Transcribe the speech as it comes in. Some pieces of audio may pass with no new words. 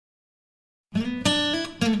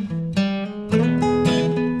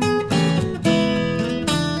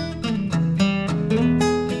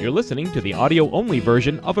listening to the audio-only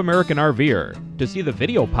version of American RVer. To see the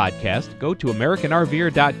video podcast, go to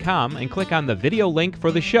AmericanRVer.com and click on the video link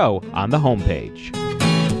for the show on the homepage.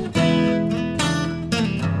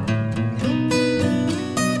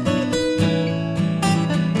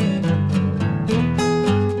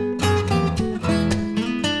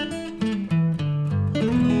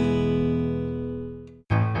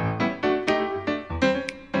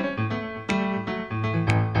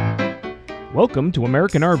 Welcome to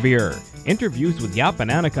American RVer. Interviews with Jaap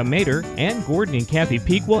and Annika Mater and Gordon and Kathy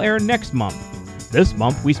Peak will air next month. This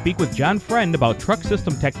month, we speak with John Friend about Truck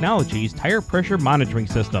System Technologies' tire pressure monitoring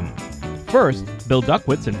system. First, Bill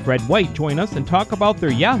Duckwitz and Fred White join us and talk about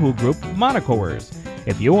their Yahoo group, Monacoers.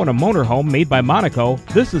 If you own a motorhome made by Monaco,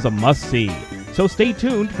 this is a must-see. So stay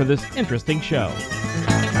tuned for this interesting show.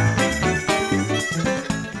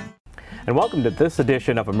 And welcome to this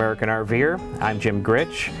edition of American RVer. I'm Jim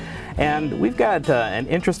Gritch. And we've got an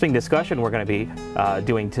interesting discussion we're going to be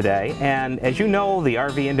doing today. And as you know, the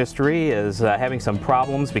RV industry is having some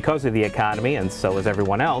problems because of the economy, and so is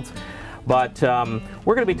everyone else. But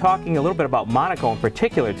we're going to be talking a little bit about Monaco in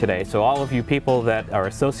particular today. So all of you people that are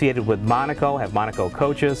associated with Monaco, have Monaco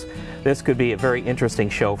coaches, this could be a very interesting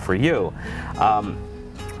show for you.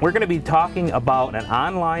 We're going to be talking about an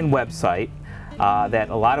online website that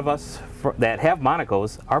a lot of us that have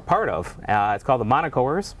Monacos are part of. It's called the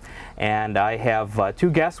Monacoers, and I have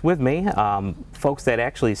two guests with me, folks that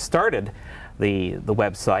actually started the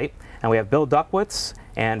website. And we have Bill Duckwitz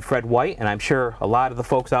and Fred White, and I'm sure a lot of the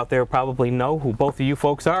folks out there probably know who both of you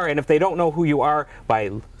folks are. And if they don't know who you are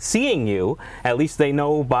by seeing you, at least they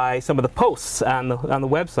know by some of the posts on the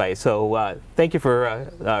website. So thank you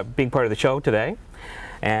for being part of the show today.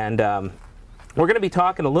 And we're going to be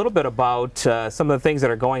talking a little bit about some of the things that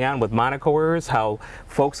are going on with Monacoers, how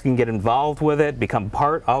folks can get involved with it, become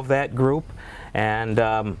part of that group. And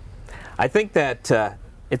I think that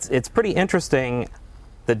it's pretty interesting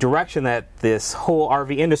the direction that this whole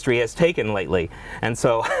RV industry has taken lately. And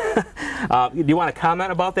so do you want to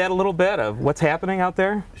comment about that a little bit, of what's happening out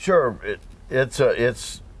there? Sure.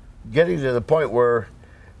 It's getting to the point where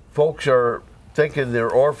folks are thinking they're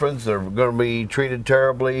orphans, they're going to be treated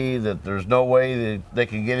terribly, that there's no way they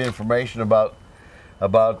can get information about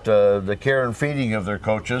the care and feeding of their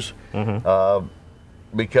coaches,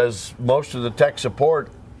 because most of the tech support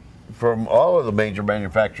from all of the major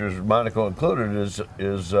manufacturers, Monaco included,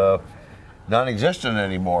 is non-existent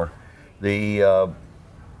anymore. The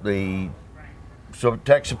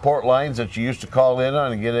tech support lines that you used to call in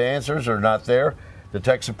on and get answers are not there. The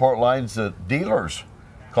tech support lines that dealers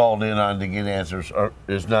called in on to get answers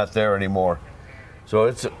is not there anymore. So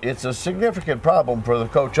it's a significant problem for the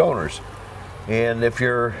coach owners. And if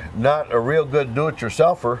you're not a real good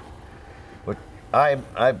do-it-yourselfer, but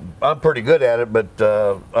I'm pretty good at it, but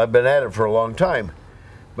I've been at it for a long time.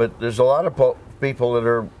 But there's a lot of people that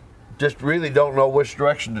are just really don't know which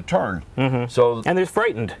direction to turn. And they're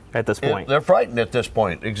frightened at this point. They're frightened at this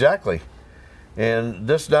point, exactly. And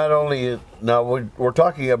this not only, now we're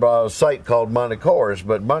talking about a site called Monacoers,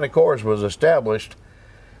 but Monacoers was established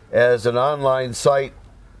as an online site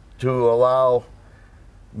to allow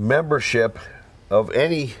membership of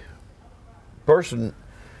any person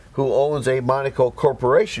who owns a Monaco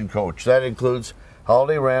Corporation coach. That includes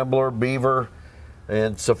Holiday Rambler, Beaver,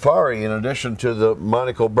 and Safari, in addition to the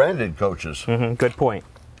Monaco branded coaches. Good point.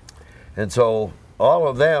 And so all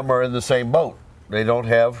of them are in the same boat. They don't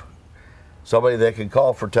have somebody they can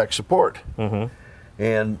call for tech support.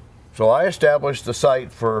 And so I established the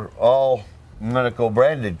site for all Monaco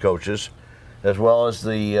branded coaches, as well as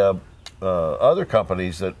the other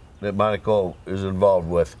companies that Monaco is involved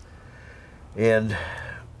with. And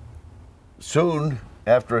soon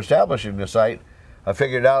after establishing the site, I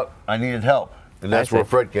figured out I needed help, and that's where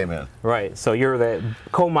Fred came in. Right, so you're the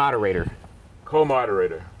co-moderator.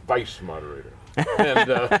 Co-moderator, vice moderator. And,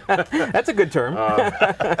 that's a good term.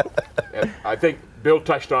 and I think Bill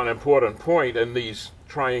touched on an important point in these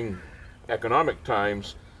trying economic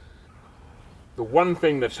times. The one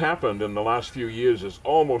thing that's happened in the last few years is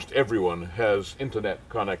almost everyone has internet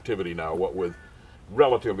connectivity now, what with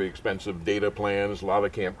relatively expensive data plans. A lot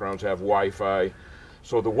of campgrounds have Wi-Fi.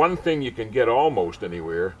 So the one thing you can get almost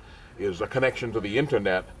anywhere is a connection to the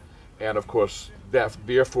internet, and of course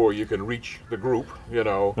therefore you can reach the group, you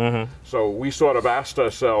know. So we sort of asked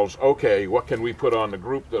ourselves, okay, what can we put on the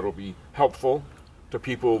group that'll be helpful to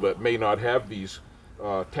people that may not have these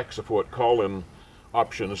tech support call-in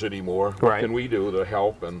options anymore? What can we do to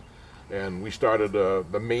help? And we started,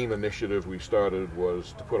 the main initiative we started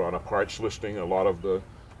was to put on a parts listing. A lot of the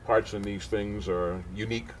parts in these things are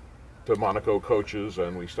unique to Monaco coaches,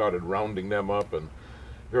 and we started rounding them up and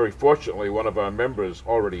very fortunately, one of our members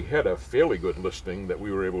already had a fairly good listing that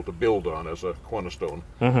we were able to build on as a cornerstone.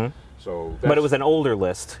 So But it was an older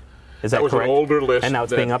list. Is that that was correct? an older list, And now it's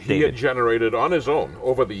that being he had updated. generated on his own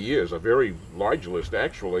over the years, a very large list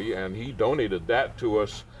actually, and he donated that to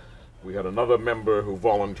us. We had another member who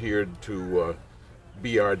volunteered to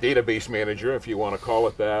be our database manager, if you want to call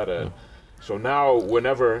it that. And so now,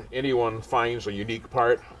 whenever anyone finds a unique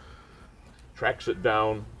part, tracks it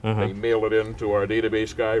down, they mail it in to our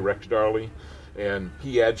database guy, Rex Darley, and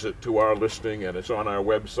he adds it to our listing, and it's on our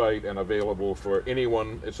website and available for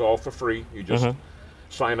anyone. It's all for free. You just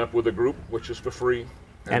sign up with a group, which is for free.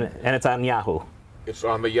 And it's on Yahoo. It's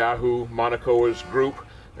on the Yahoo Monacoers group,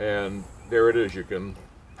 and there it is. You can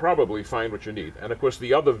probably find what you need. And of course,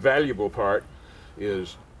 the other valuable part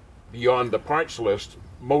is beyond the parts list,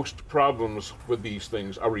 most problems with these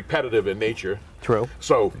things are repetitive in nature. True.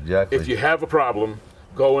 So Exactly. if you have a problem,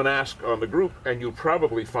 go and ask on the group, and you'll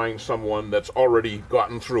probably find someone that's already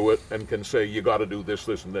gotten through it and can say, you got to do this,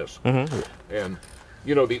 this, and this. And,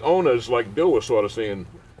 you know, the owners, like Bill was sort of saying,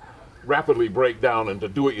 rapidly break down into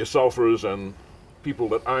do-it-yourselfers and people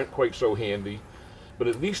that aren't quite so handy. But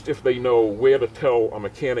at least if they know where to tell a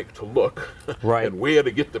mechanic to look Right. and where to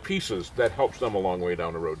get the pieces, that helps them a long way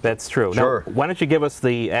down the road. That's true. Sure. Now, why don't you give us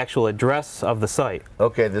the actual address of the site?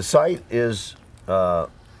 Okay, the site is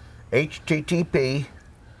HTTP.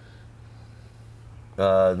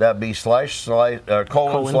 That'd be colon//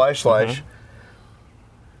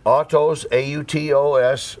 autos autos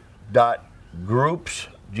groups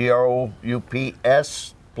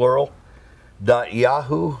groups plural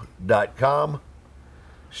 .yahoo.com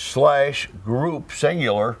 /group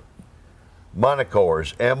singular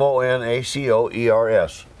Monacoers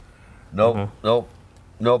MONACOERS.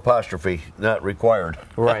 No apostrophe, not required.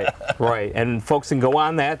 Right, right. And folks can go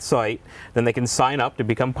on that site, then they can sign up to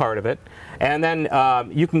become part of it. And then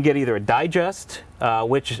you can get either a digest,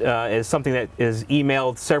 which is something that is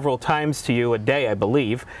emailed several times to you a day, I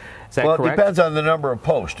believe. Is that Well, correct? it depends on the number of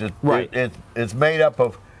posts. Right. It's made up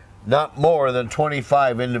of not more than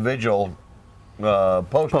 25 individual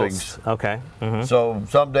postings. Posts. Okay. So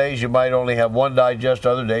some days you might only have one digest,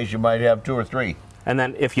 other days you might have 2 or 3. And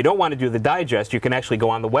then if you don't want to do the digest, you can actually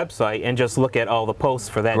go on the website and just look at all the posts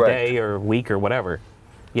for that Correct. day or week or whatever.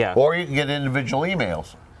 Yeah. Or you can get individual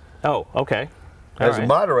emails. Oh, okay. All As a right.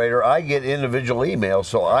 moderator, I get individual emails,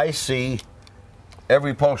 so I see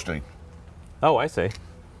every posting. Oh, I see.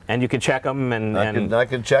 And you can check them and I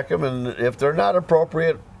can check them, and if they're not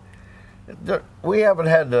appropriate, we haven't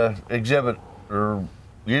had to exhibit or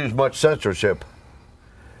use much censorship.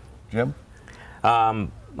 Jim?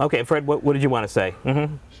 okay, Fred, what did you want to say?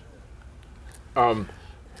 I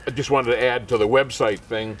just wanted to add to the website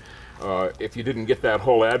thing, if you didn't get that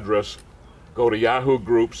whole address, go to Yahoo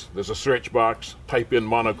Groups, there's a search box, type in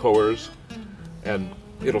Monacoers, and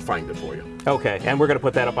it'll find it for you. Okay, and we're going to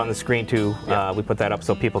put that up on the screen too. We put that up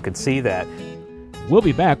so people can see that. We'll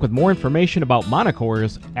be back with more information about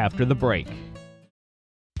Monacoers after the break.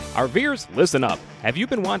 RVers, listen up. Have you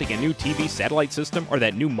been wanting a new TV satellite system or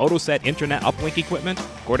that new Motosat internet uplink equipment?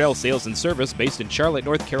 Cordell Sales and Service, based in Charlotte,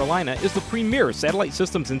 North Carolina, is the premier satellite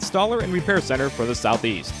systems installer and repair center for the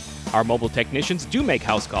Southeast. Our mobile technicians do make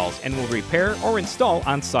house calls and will repair or install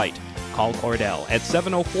on site. Call Cordell at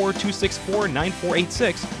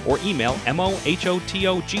 704-264-9486 or email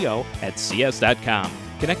mohotogo@cs.com.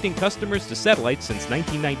 Connecting customers to satellites since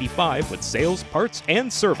 1995 with sales, parts,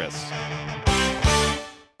 and service.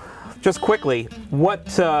 Just quickly,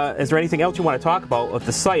 is there anything else you want to talk about with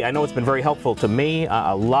the site? I know it's been very helpful to me.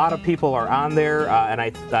 A lot of people are on there, and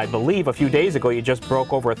I believe a few days ago you just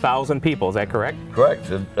broke over 1,000 people. Is that correct? Correct.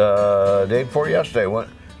 Day before yesterday,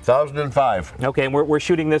 1,005. Okay, and we're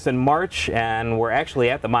shooting this in March, and we're actually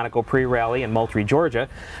at the Monaco Pre-Rally in Moultrie, Georgia.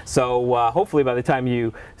 So hopefully by the time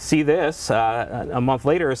you see this, a month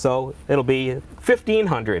later or so, it'll be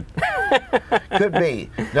 1,500. Could be.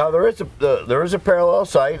 Now there is a parallel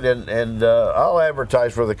site, and I'll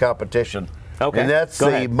advertise for the competition. Okay, And that's go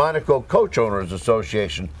the ahead. Monaco Coach Owners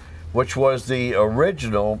Association, which was the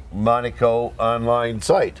original Monaco online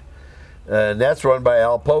site. And that's run by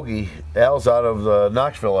Al Pogge. Al's out of the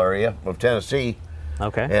Knoxville area of Tennessee.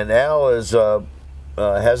 Okay. And Al has a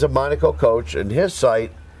Monaco coach, and his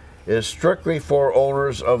site is strictly for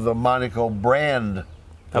owners of the Monaco brand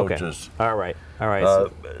coaches. Okay. All right. All right.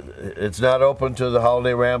 So- It's not open to the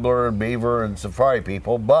Holiday Rambler and Beaver and Safari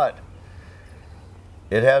people, but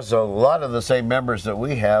it has a lot of the same members that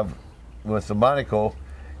we have with the Monaco.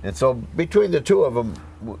 And so between the two of them,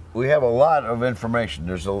 we have a lot of information.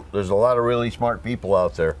 There's a lot of really smart people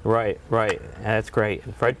out there. right. Right. That's great.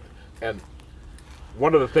 Fred? And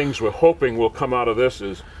one of the things we're hoping will come out of this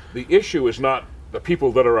is the issue is not the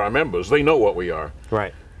people that are our members. They know what we are.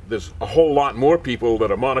 Right. There's a whole lot more people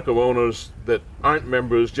that are Monaco owners that aren't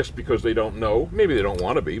members just because they don't know. Maybe they don't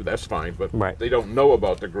want to be, that's fine, but Right. they don't know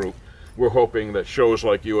about the group. We're hoping that shows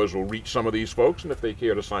like yours will reach some of these folks, and if they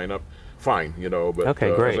care to sign up, fine, But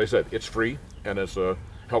Okay, great. as I said, it's free, and it's a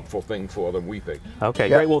helpful thing for them, we think. Okay,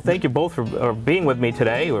 Yeah. great. Well, thank you both for being with me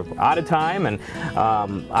today. We're out of time, and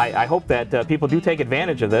I hope that people do take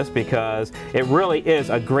advantage of this because it really is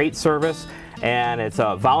a great service, and it's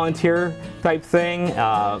a volunteer type thing.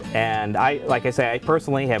 And like I say, I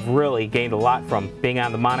personally have really gained a lot from being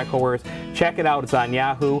on the Monacoers. Check it out. It's on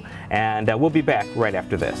Yahoo, and we'll be back right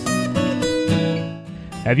after this.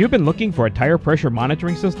 Have you been looking for a tire pressure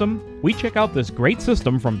monitoring system? We check out this great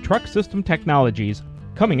system from Truck System Technologies.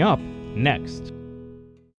 Coming up next.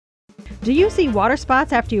 Do you see water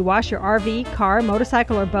spots after you wash your RV, car,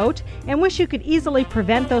 motorcycle, or boat and wish you could easily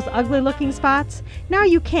prevent those ugly-looking spots? Now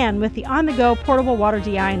you can with the on-the-go portable water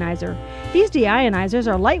deionizer. These deionizers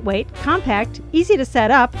are lightweight, compact, easy to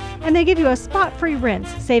set up, and they give you a spot-free rinse,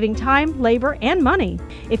 saving time, labor, and money.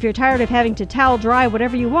 If you're tired of having to towel dry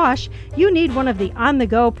whatever you wash, you need one of the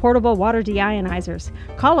on-the-go portable water deionizers.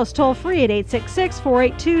 Call us toll-free at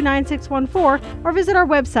 866-482-9614 or visit our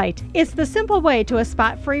website. It's the simple way to a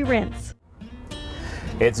spot-free rinse.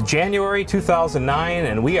 It's January 2009,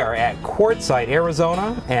 and we are at Quartzsite,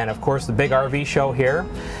 Arizona, and of course the big RV show here.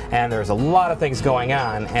 And there's a lot of things going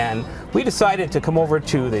on, and we decided to come over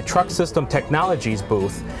to the Truck System Technologies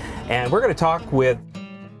booth, and we're going to talk with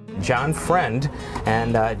John Friend.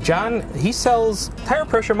 And John, he sells tire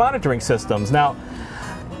pressure monitoring systems. Now,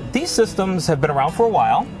 these systems have been around for a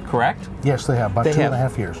while, correct? Yes, they have, about They two have. and a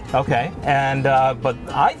half years. Okay, and but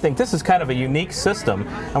I think this is kind of a unique system,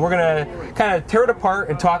 and we're going to kind of tear it apart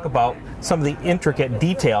and talk about some of the intricate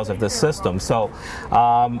details of this system. So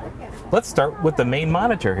let's start with the main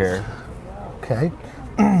monitor here. Okay.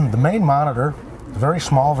 The main monitor is very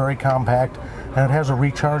small, very compact, and it has a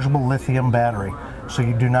rechargeable lithium battery, so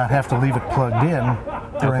you do not have to leave it plugged in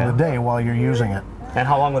during Okay. the day while you're using it. And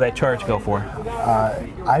how long will that charge go for?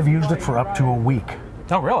 I've used it for up to a week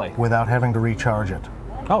Oh, really? without having to recharge it.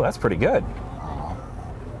 Oh, that's pretty good.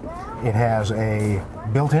 It has a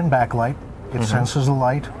built-in backlight. It senses the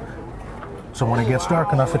light, so when it gets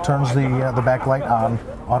dark enough, it turns the backlight on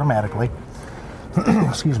automatically.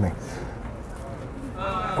 Excuse me.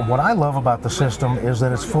 What I love about the system is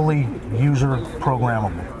that it's fully user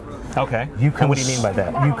programmable. Okay. You can And what do you mean by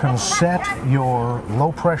that? You can set your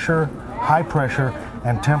low pressure, high pressure,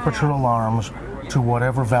 and temperature alarms to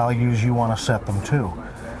whatever values you want to set them to.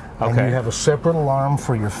 And Okay. you have a separate alarm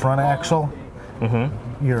for your front axle,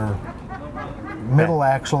 your middle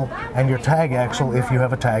axle, and your tag axle if you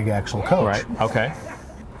have a tag axle coach. Right. Okay.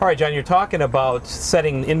 All right, John, you're talking about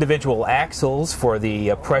setting individual axles for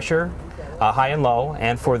the pressure, high and low,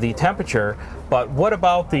 and for the temperature, but what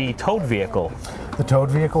about the towed vehicle? The towed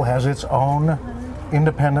vehicle has its own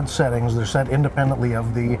independent settings. They're set independently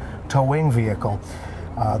of the towing vehicle.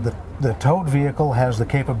 The towed vehicle has the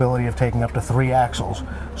capability of taking up to 3 axles,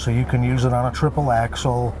 so you can use it on a triple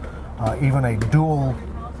axle, even a dual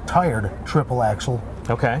tired triple axle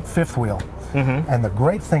Okay. fifth wheel. And the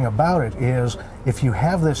great thing about it is if you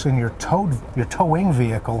have this in your towing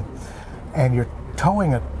vehicle and you're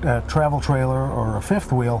towing a travel trailer or a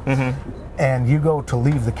fifth wheel and you go to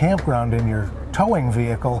leave the campground in your towing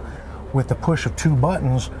vehicle with the push of 2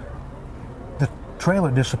 buttons, the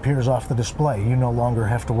trailer disappears off the display. You no longer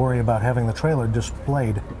have to worry about having the trailer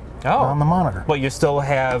displayed on the monitor. But you still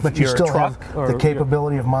have But you your still truck have the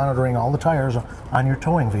capability of monitoring all the tires on your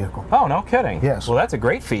towing vehicle. Oh, no kidding. Yes. Well, that's a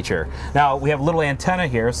great feature. Now, we have a little antenna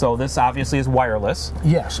here, so this obviously is wireless.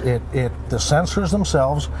 Yes, the sensors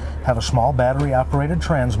themselves have a small battery-operated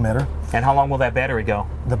transmitter. And how long will that battery go?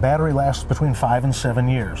 The battery lasts between 5 and 7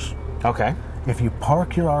 years. Okay. If you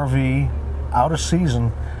park your RV out of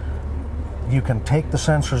season, you can take the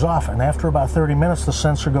sensors off, and after about 30 minutes, the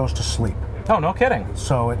sensor goes to sleep. Oh, no kidding.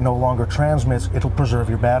 So it no longer transmits. It'll preserve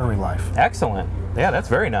your battery life. Excellent. Yeah, that's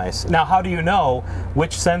very nice. Now, how do you know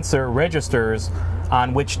which sensor registers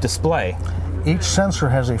on which display? Each sensor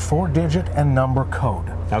has a 4-digit and number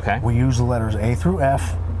code. Okay. We use the letters A through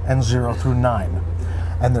F and 0 through 9.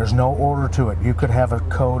 And there's no order to it. You could have a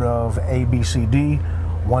code of A, B, C, D,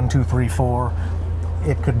 1, 2, 3, 4.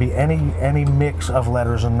 It could be any mix of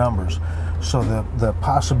letters and numbers. So the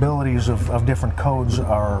possibilities of different codes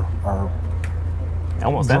are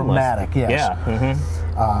Almost dramatic, endless. yes.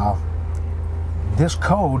 Yeah. This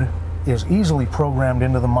code is easily programmed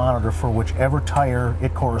into the monitor for whichever tire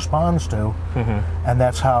it corresponds to, and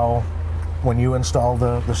that's how, when you install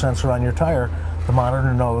the sensor on your tire, the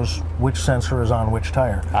monitor knows which sensor is on which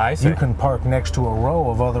tire. I see. You can park next to a row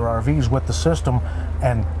of other RVs with the system,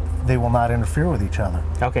 and they will not interfere with each other.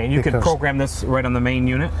 Okay, and you can program this right on the main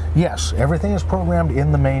unit? Yes, everything is programmed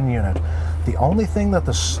in the main unit. The only thing that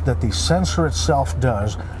the sensor itself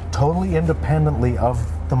does, totally independently of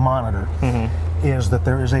the monitor, is that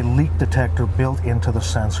there is a leak detector built into the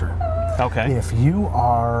sensor. Okay. If you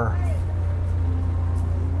are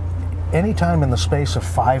anytime in the space of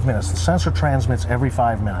 5 minutes, the sensor transmits every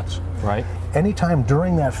 5 minutes. Right. Anytime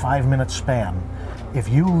during that 5 minute span, if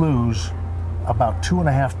you lose about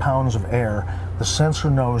 2.5 pounds of air, the sensor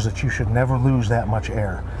knows that you should never lose that much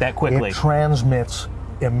air. That quickly. It transmits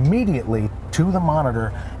immediately to the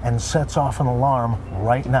monitor and sets off an alarm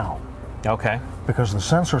right now. Okay. Because the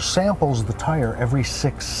sensor samples the tire every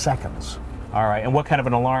 6 seconds. All right, and what kind of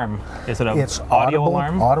an alarm? Is it It's audio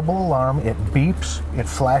alarm? Audible alarm. It beeps, it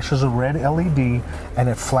flashes a red LED, and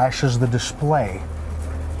it flashes the display.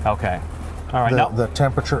 Okay. All right. The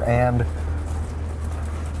temperature and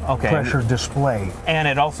pressure display. And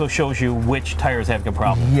it also shows you which tires have a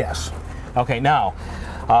problem. Yes. Okay, now,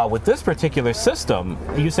 with this particular system,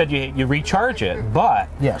 you said you recharge it, but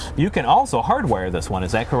yes, you can also hardwire this one,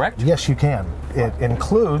 is that correct? Yes, you can. It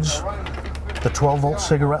includes the 12-volt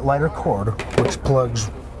cigarette lighter cord, which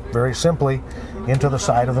plugs very simply into the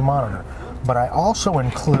side of the monitor. But I also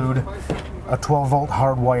include a 12-volt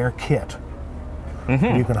hardwire kit. You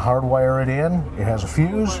can hardwire it in. It has a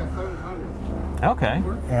fuse. Okay.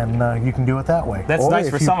 And you can do it that way. That's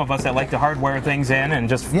nice for some of us that like to hardwire things in and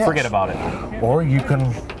just forget about it. Or you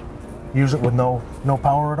can use it with no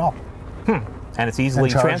power at all. And it's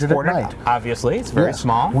easily transported, at night. Obviously. It's very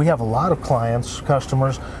small. We have a lot of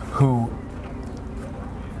customers who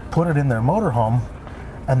put it in their motorhome,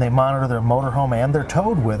 and they monitor their motorhome and their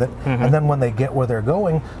Towed with it, and then when they get where they're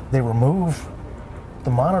going, they remove the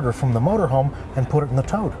monitor from the motorhome and put it in the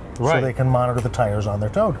Towed, so they can monitor the tires on their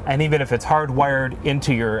Towed. And even if it's hardwired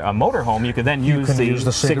into your motorhome, you can then use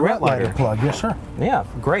the cigarette lighter plug. Yes, sir. Yeah,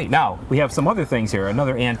 great. Now, we have some other things here,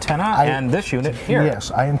 another antenna and this unit here.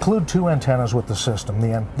 Yes, I include 2 antennas with the system.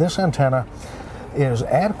 This antenna is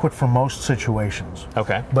adequate for most situations.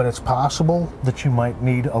 Okay. But it's possible that you might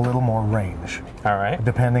need a little more range. All right.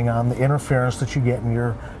 Depending on the interference that you get in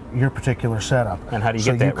your particular setup. And how do you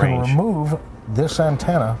get that range? So you can remove this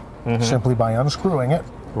antenna simply by unscrewing it.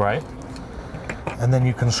 Right. And then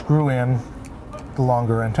you can screw in the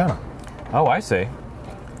longer antenna. Oh, I see.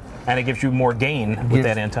 And it gives you more gain with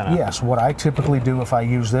that antenna. Yes. What I typically do if I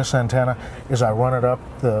use this antenna is I run it up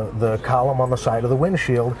the column on the side of the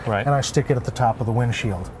windshield, and I stick it at the top of the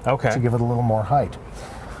windshield to give it a little more height.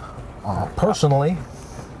 Personally,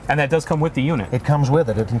 and that does come with the unit. It comes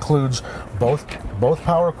with it. It includes both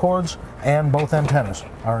power cords and both antennas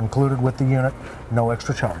are included with the unit, no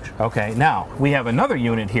extra charge. Okay. Now, we have another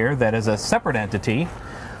unit here that is a separate entity.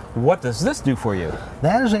 What does this do for you?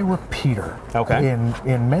 That is a repeater. Okay.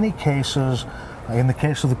 In many cases, in the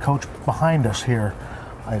case of the coach behind us here,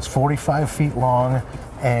 it's 45 feet long,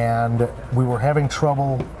 and we were having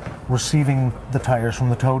trouble receiving the tires from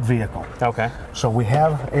the towed vehicle. Okay. So we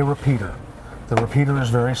have a repeater. The repeater is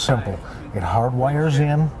very simple. It hardwires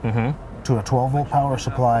in to a 12-volt power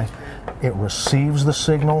supply. It receives the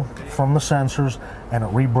signal from the sensors, and it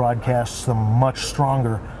rebroadcasts them much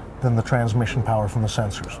stronger than the transmission power from the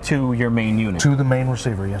sensors. To your main unit? To the main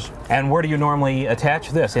receiver, yes. And where do you normally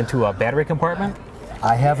attach this? Into a battery compartment?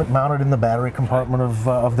 I have it mounted in the battery compartment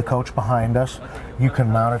of the coach behind us. You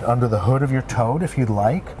can mount it under the hood of your Towed if you'd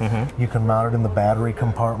like. You can mount it in the battery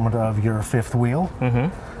compartment of your fifth wheel.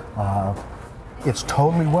 It's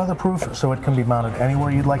totally weatherproof, so it can be mounted anywhere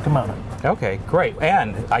you'd like to mount it. Okay, great.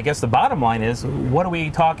 And I guess the bottom line is, what are we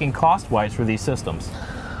talking cost-wise for these systems?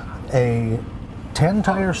 A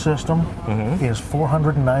 10-tire system is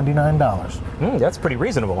 $499. That's pretty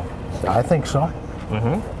reasonable. I think so.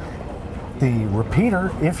 The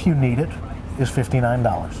repeater, if you need it, is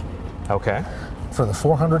 $59. Okay. For the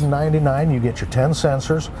 $499, you get your 10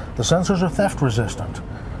 sensors. The sensors are theft resistant.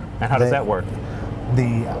 And how does that work?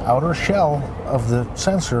 The outer shell of the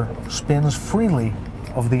sensor spins freely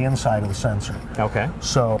of the inside of the sensor. Okay.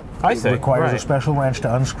 So it requires a special wrench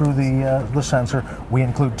to unscrew the sensor. We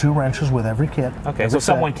include 2 wrenches with every kit. Okay, so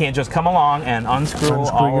someone can't just come along and unscrew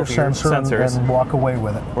all your of your sensor sensors and walk away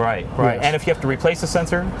with it. Right. Yes. And if you have to replace the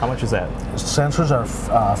sensor, how much is that? Sensors are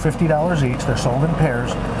 $50 each. They're sold in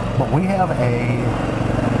pairs, but we have a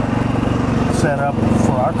setup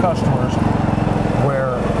for our customers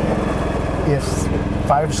where if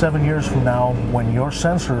 5-7 years from now, when your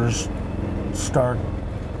sensors start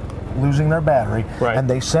losing their battery and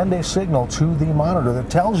they send a signal to the monitor that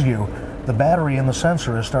tells you the battery in the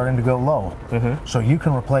sensor is starting to go low. So you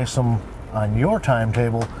can replace them on your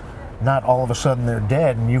timetable, not all of a sudden they're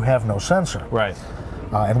dead and you have no sensor. Right.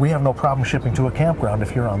 And we have no problem shipping to a campground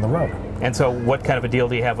if you're on the road. And so what kind of a deal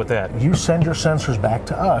do you have with that? You send your sensors back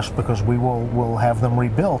to us because we'll have them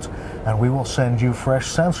rebuilt, and we will send you fresh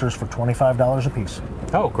sensors for $25 a piece.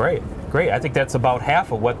 Oh, great. Great. I think that's about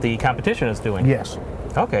half of what the competition is doing. Yes.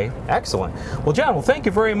 Okay, excellent. Well, John, thank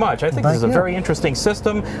you very much. I think this is a very interesting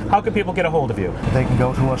system. How can people get a hold of you? They can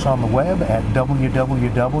go to us on the web at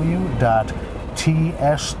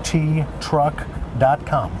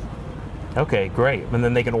www.tsttruck.com. Okay, great. And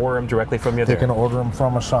then they can order them directly from you there. They can order them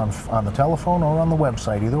from us on the telephone or on the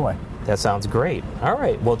website, either way. That sounds great. All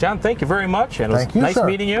right. Well, John, thank you very much. And Thank you, nice sir.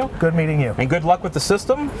 meeting you. Good meeting you. And good luck with the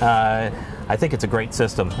system. I think it's a great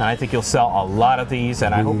system, and I think you'll sell a lot of these.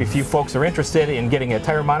 And I hope if you folks are interested in getting a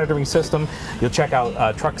tire monitoring system, you'll check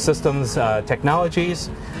out Truck Systems Technologies,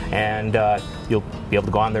 and you'll be able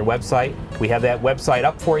to go on their website. We have that website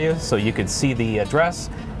up for you, so you can see the address.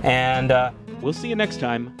 And We'll see you next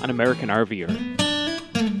time on American RVer.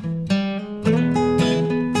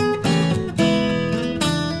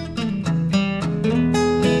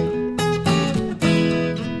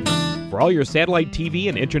 For all your satellite TV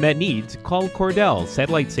and internet needs, call Cordell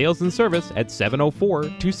Satellite Sales and Service at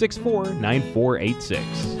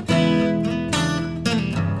 704-264-9486.